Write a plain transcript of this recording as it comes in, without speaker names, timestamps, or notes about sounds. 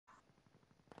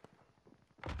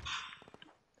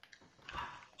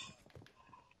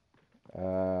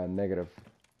Negative.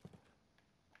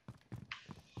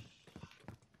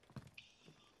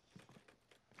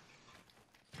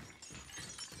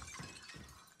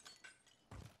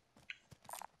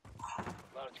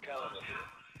 Large caliber.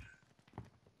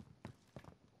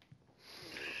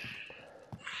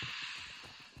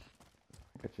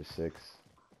 Got your 6.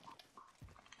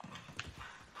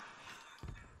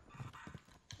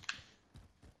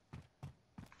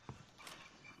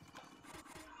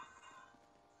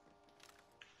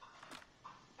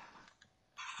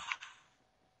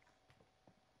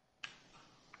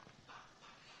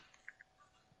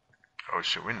 Oh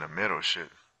shit, we're in the middle, shit.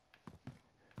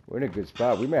 We're in a good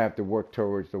spot. We may have to work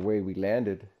towards the way we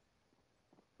landed.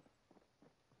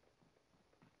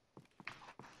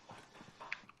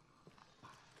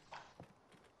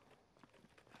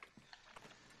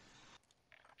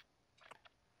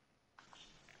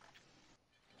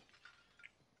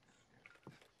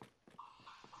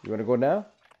 You want to go now?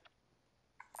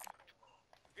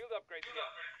 Field upgrade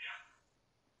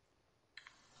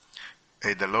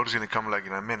here. Hey, the load is gonna come like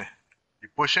in a minute. You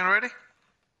pushing already?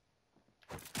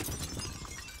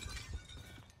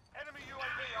 Enemy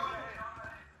UAV overhead.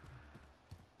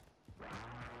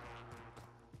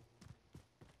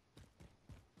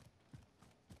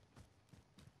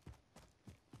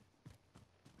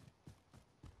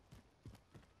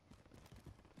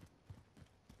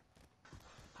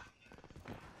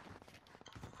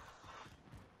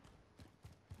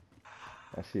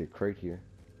 I see a crate here.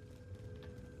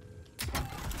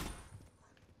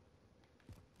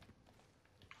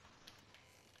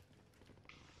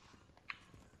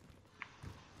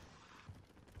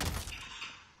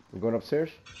 We going upstairs?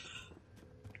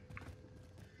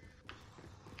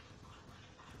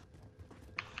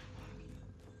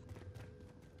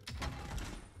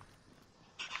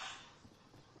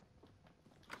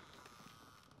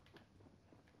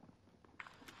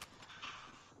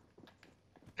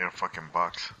 In a fucking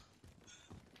box.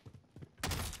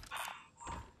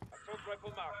 Assault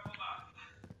rifle marked.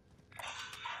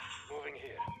 Moving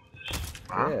here.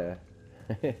 Huh? Yeah.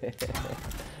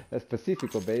 That's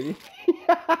Pacifico, baby.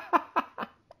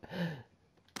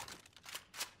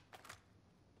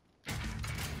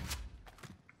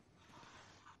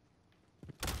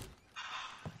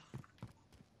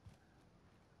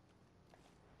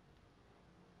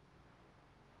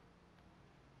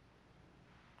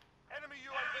 Enemy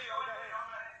UAV overhead.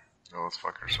 Those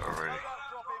fuckers already.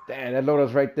 Loadout drop in. Damn, that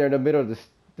loader's right there in the middle of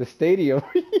the stadium.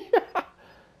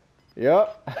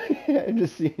 Yup. I'm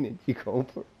just seeing it. You going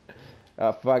for it?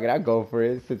 Fuck it, I'll go for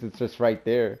it since it's just right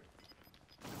there.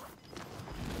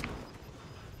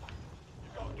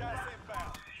 You've got gas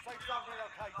inbound. Safe zone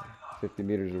relocated. 50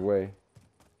 meters away.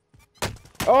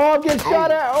 Oh, I'm getting shot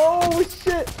at! Oh,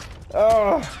 shit!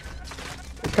 Oh.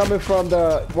 It's coming from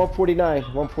the 149.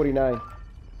 149.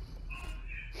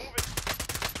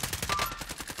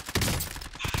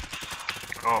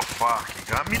 Oh fuck, you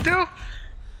got me, dude?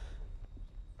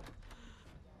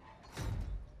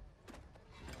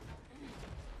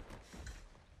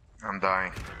 I'm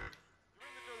dying. You're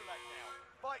in the gulag now.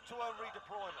 Fight to earn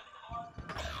redeployment.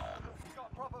 You've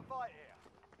got a proper fight here.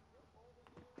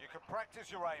 You can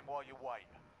practice your aim while you wait.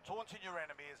 Taunting your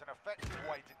enemy is an effective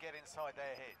way to get inside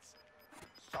their heads.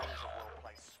 So is a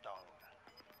well-placed stone.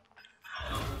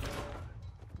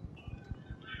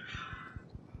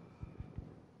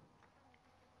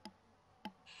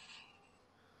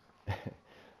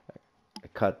 I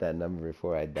caught that number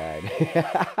before I died. Fight's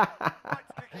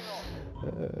kicking off.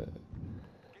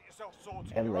 Get yourself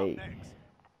sorted. You're LA. up next.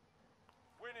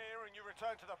 Win here and you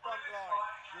return to the front line.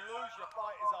 You lose, your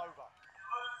fight is over.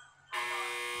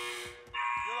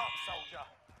 You're up, soldier.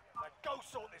 Now go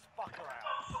sort this fucker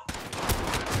out.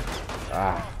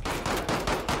 Ah.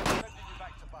 Sending you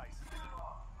back to base.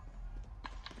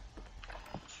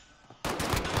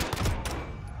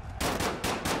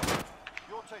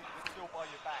 Your team can still buy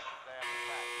you back if they have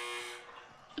attacked.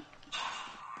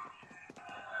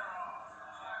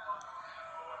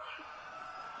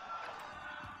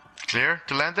 Clear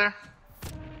to land there?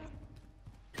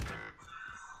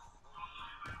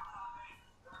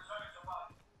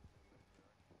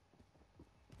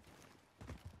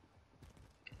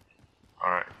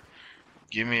 Alright.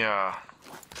 Give me a...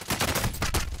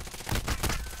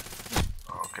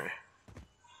 Okay.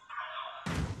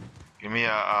 Give me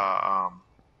a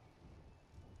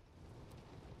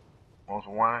most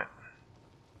wanted.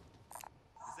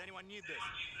 Does anyone need this?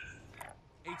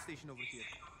 Aid station over here.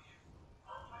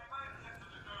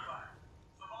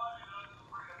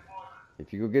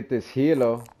 If you go get this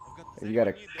helo, you got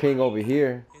a king over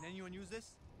here. Can anyone use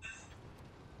this?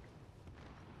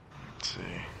 Let's see.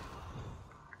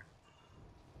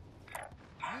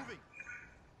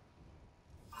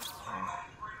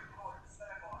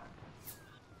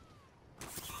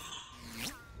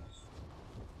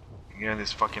 Yeah,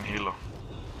 this fucking helo.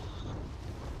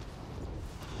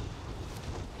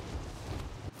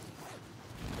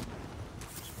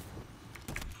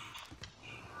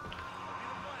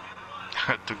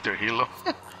 I took their helo.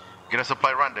 Get a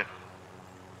supply run then.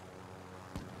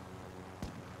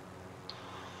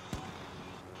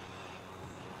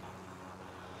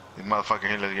 This motherfucking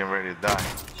helo is getting ready to die.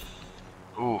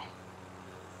 Ooh.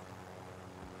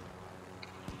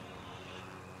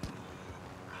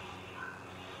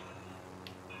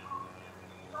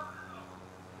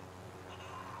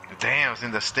 Damn, it's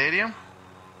in the stadium?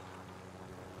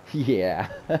 Yeah.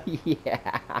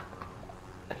 Yeah.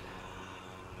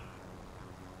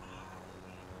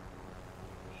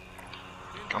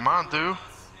 Come on, dude.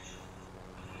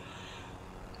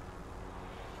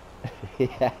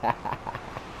 Yeah.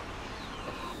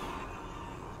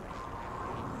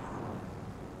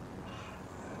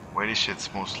 Why this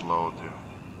shit's move slow, dude?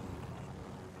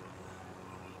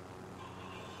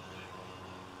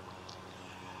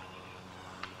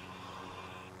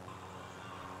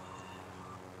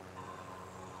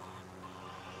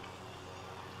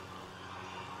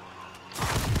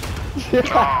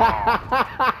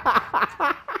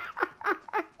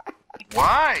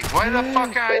 Why? Why the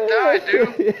fuck I died,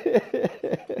 dude?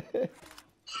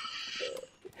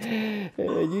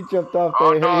 You jumped off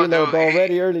Oh the no, helo dude.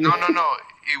 already early. No.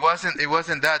 It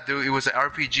wasn't that, dude. It was an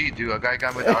RPG, dude. A guy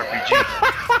got me the RPG.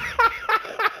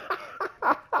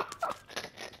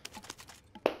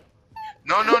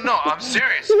 No. I'm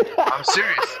serious. I'm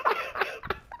serious.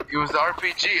 It was the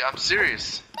RPG. I'm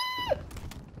serious.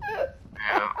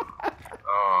 Yeah.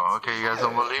 Oh, okay. You guys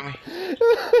don't believe me?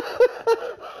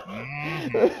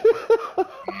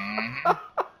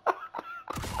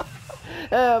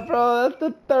 Yeah, bro, that's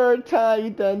the third time you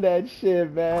done that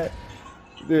shit, man.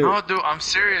 Dude, No, dude. I'm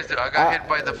serious, dude. I got hit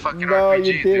by the fucking no, RPG,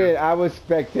 you didn't. dude. I was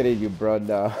spectating you, bro.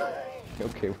 No.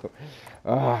 Okay.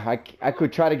 Well, I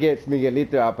could try to get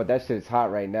Miguelito out, but that shit's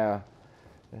hot right now.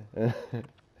 Let's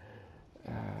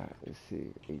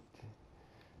see. 8.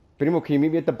 Primo, can you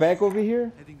meet me at the bank over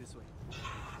here? Heading this way.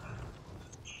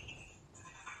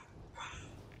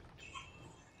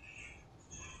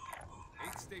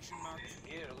 Aid station marked.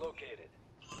 Here located.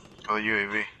 Oh,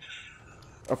 UAV.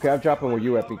 Okay, I'm dropping where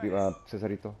you at,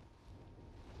 Cesarito.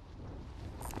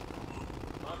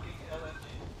 Marking LMG.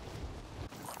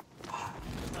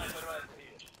 Sniper rifle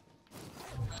here.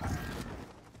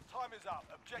 Time is up.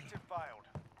 Objective failed.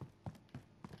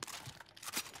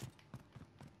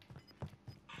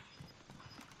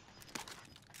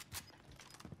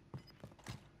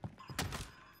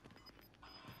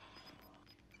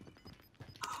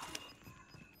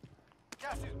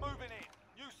 Gas is moving in.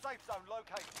 New safe zone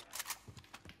located.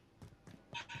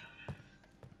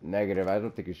 Negative. I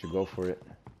don't think you should go for it.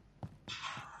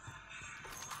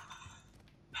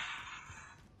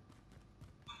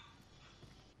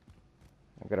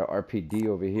 I got an RPD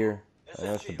over here.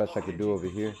 That's the best I could do over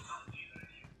here.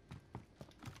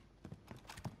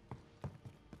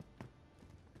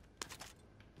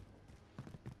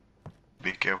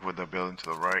 Be careful with the building to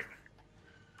the right.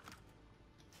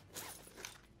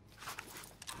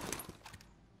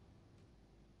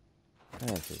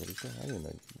 Ah, Cesarito, I didn't know.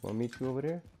 You want me to over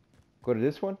there? Go to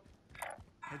this one?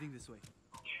 Heading this way.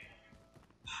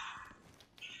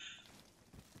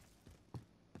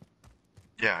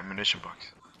 Yeah, ammunition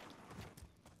box.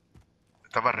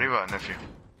 Estaba arriba, nephew.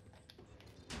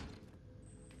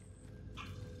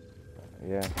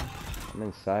 Yeah, I'm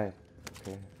inside.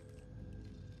 Okay.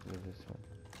 Go to this one.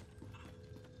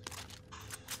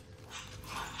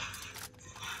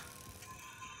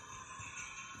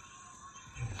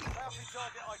 Bounty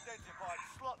target identified.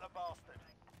 Slot the bastard.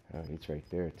 Oh, he's right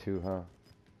there too, huh?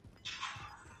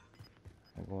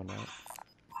 I'm going out.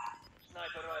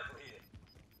 Sniper rifle here.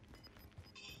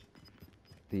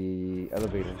 The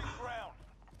elevator. Losing ground.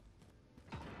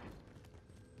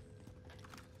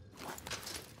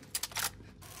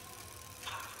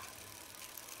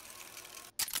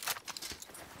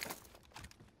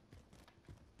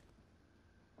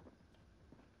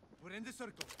 We're in the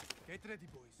circle. Get ready,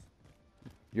 boys.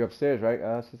 You upstairs, right,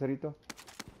 Cesarito?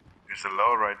 There's a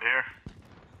load right there.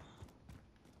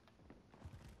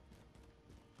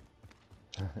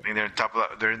 I mean, they're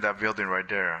they're in that building right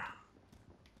there.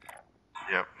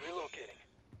 Yep. Relocating.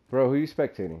 Bro, who you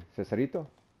spectating? Cesarito?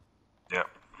 Yep.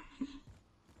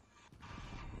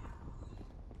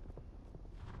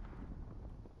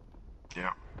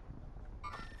 Yeah.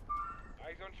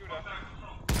 Eyes on shooter.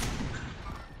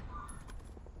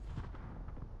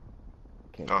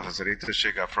 Can't No, Cesarito's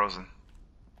shit got frozen.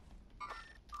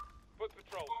 Foot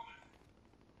patrol.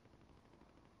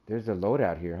 There's a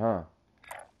loadout here, huh?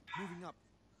 Moving up.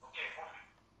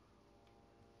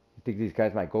 You think these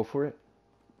guys might go for it?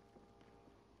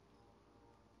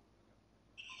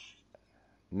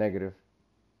 Negative.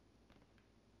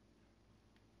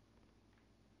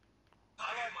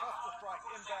 Allied cluster strike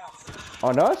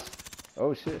inbound. On us?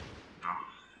 Oh shit.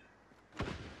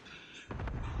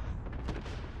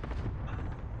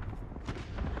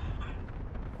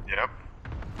 Yep.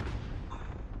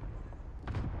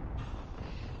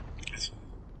 It's-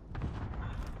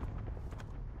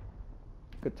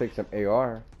 Could take some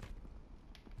AR.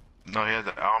 No, he has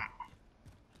the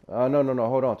No.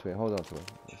 Hold on to it. Hold on to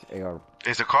it. It's AR.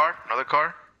 There's a car, another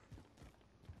car.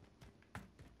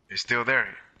 It's still there.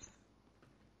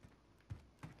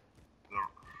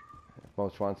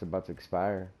 Most wants about to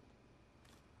expire.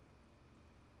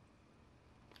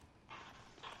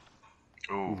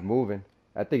 Ooh. He's moving.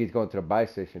 I think he's going to the buy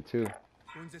station too.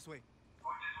 Going this way.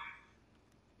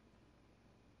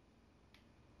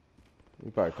 He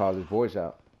probably called his boys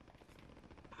out.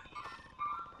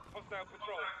 Hostile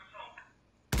patrol.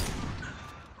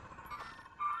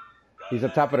 He's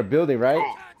on top of the building, right?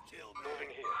 Moving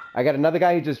here. I got another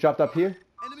guy who just dropped up here.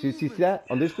 Do you see that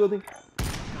on this building?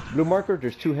 Blue marker.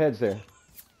 There's 2 heads there.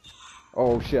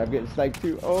 Oh shit! I'm getting sniped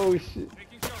too. Oh shit!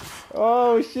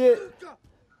 Oh shit!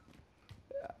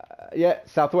 Yeah,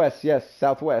 southwest. Yes,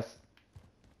 southwest.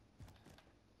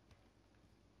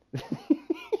 I'm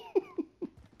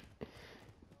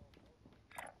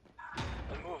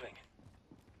moving.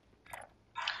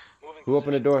 Moving. Who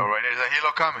opened the door? All right, there's a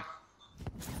helo coming.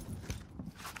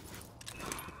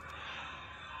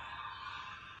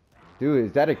 Dude,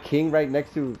 is that a king right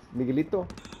next to Miguelito?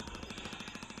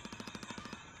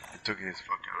 He took his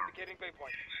fucking arm. Indicating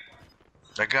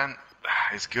waypoint. That gun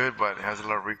is good, but it has a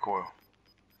lot of recoil.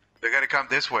 They gotta come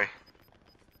this way.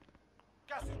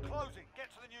 Gas is closing.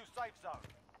 Get to the new safe zone.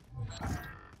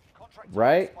 Contract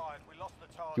Right? expired. We lost the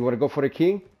target. You want to go for the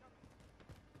king?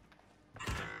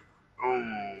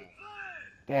 Ooh.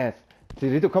 Yes.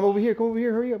 Miguelito, come over here. Come over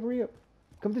here. Hurry up. Hurry up.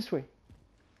 Come this way.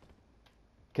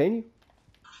 Can you?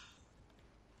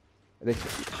 They,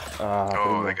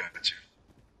 Oh, they got you.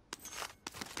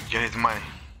 Get his money.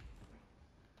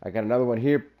 I got another one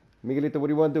here. Miguelito, what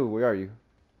do you want to do? Where are you?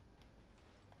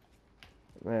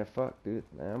 Man, fuck, dude.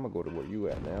 Man, I'm gonna go to where you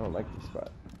at, man. I don't like this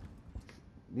spot.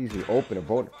 These are open and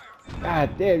voting.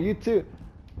 God damn, you too.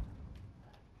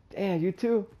 Damn, you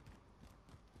too.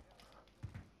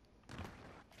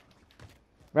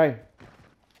 Right.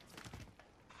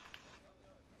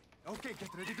 Okay, get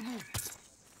ready to move.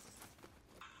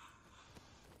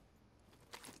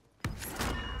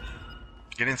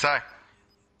 Get inside.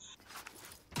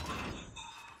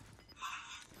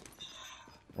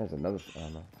 There's another. I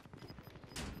don't know.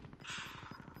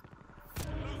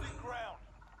 Losing ground.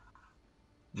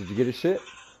 Did you get his shit?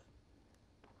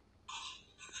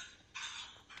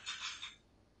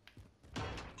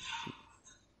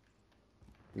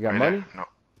 You got Right money? there. No.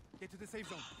 Get to the safe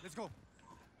zone. Let's go.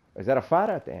 Is that a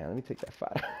fighter? Damn, let me take that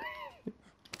fighter.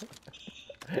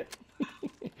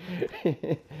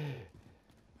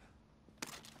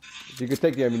 You could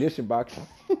take the ammunition box.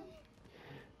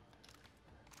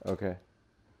 Okay.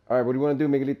 Alright, what do you want to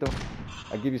do, Miguelito?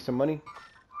 I'll give you some money.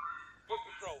 Foot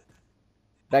patrol.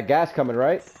 That gas coming,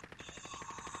 right?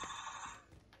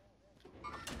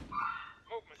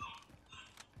 Movement.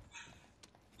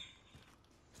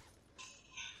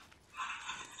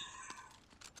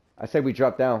 I said we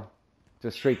drop down.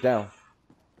 Just straight down.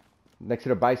 Next to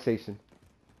the buy station.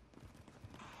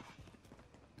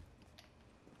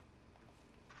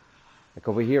 Like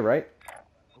over here, right?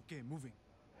 Okay, moving.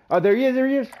 Oh, there he is, there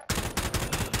he is.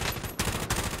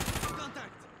 Contact.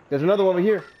 There's another one over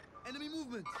here. Enemy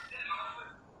movement.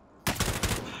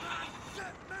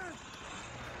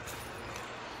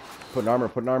 Putting armor,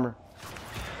 putting armor.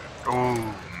 Oh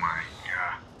my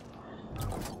god.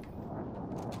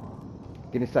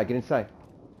 Get inside, get inside.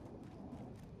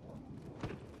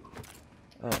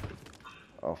 Oh.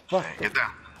 Oh, fuck. Hey, get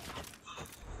down.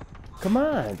 Come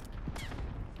on.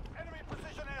 Enemy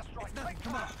precision airstrike. Nothing. Take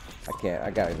Come on. I can't.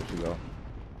 I gotta let you go.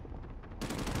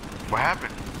 What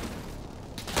happened?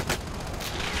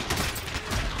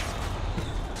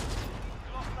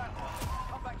 You lost that one.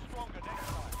 Come back stronger next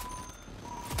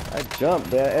time. I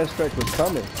jumped. That airstrike was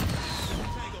coming.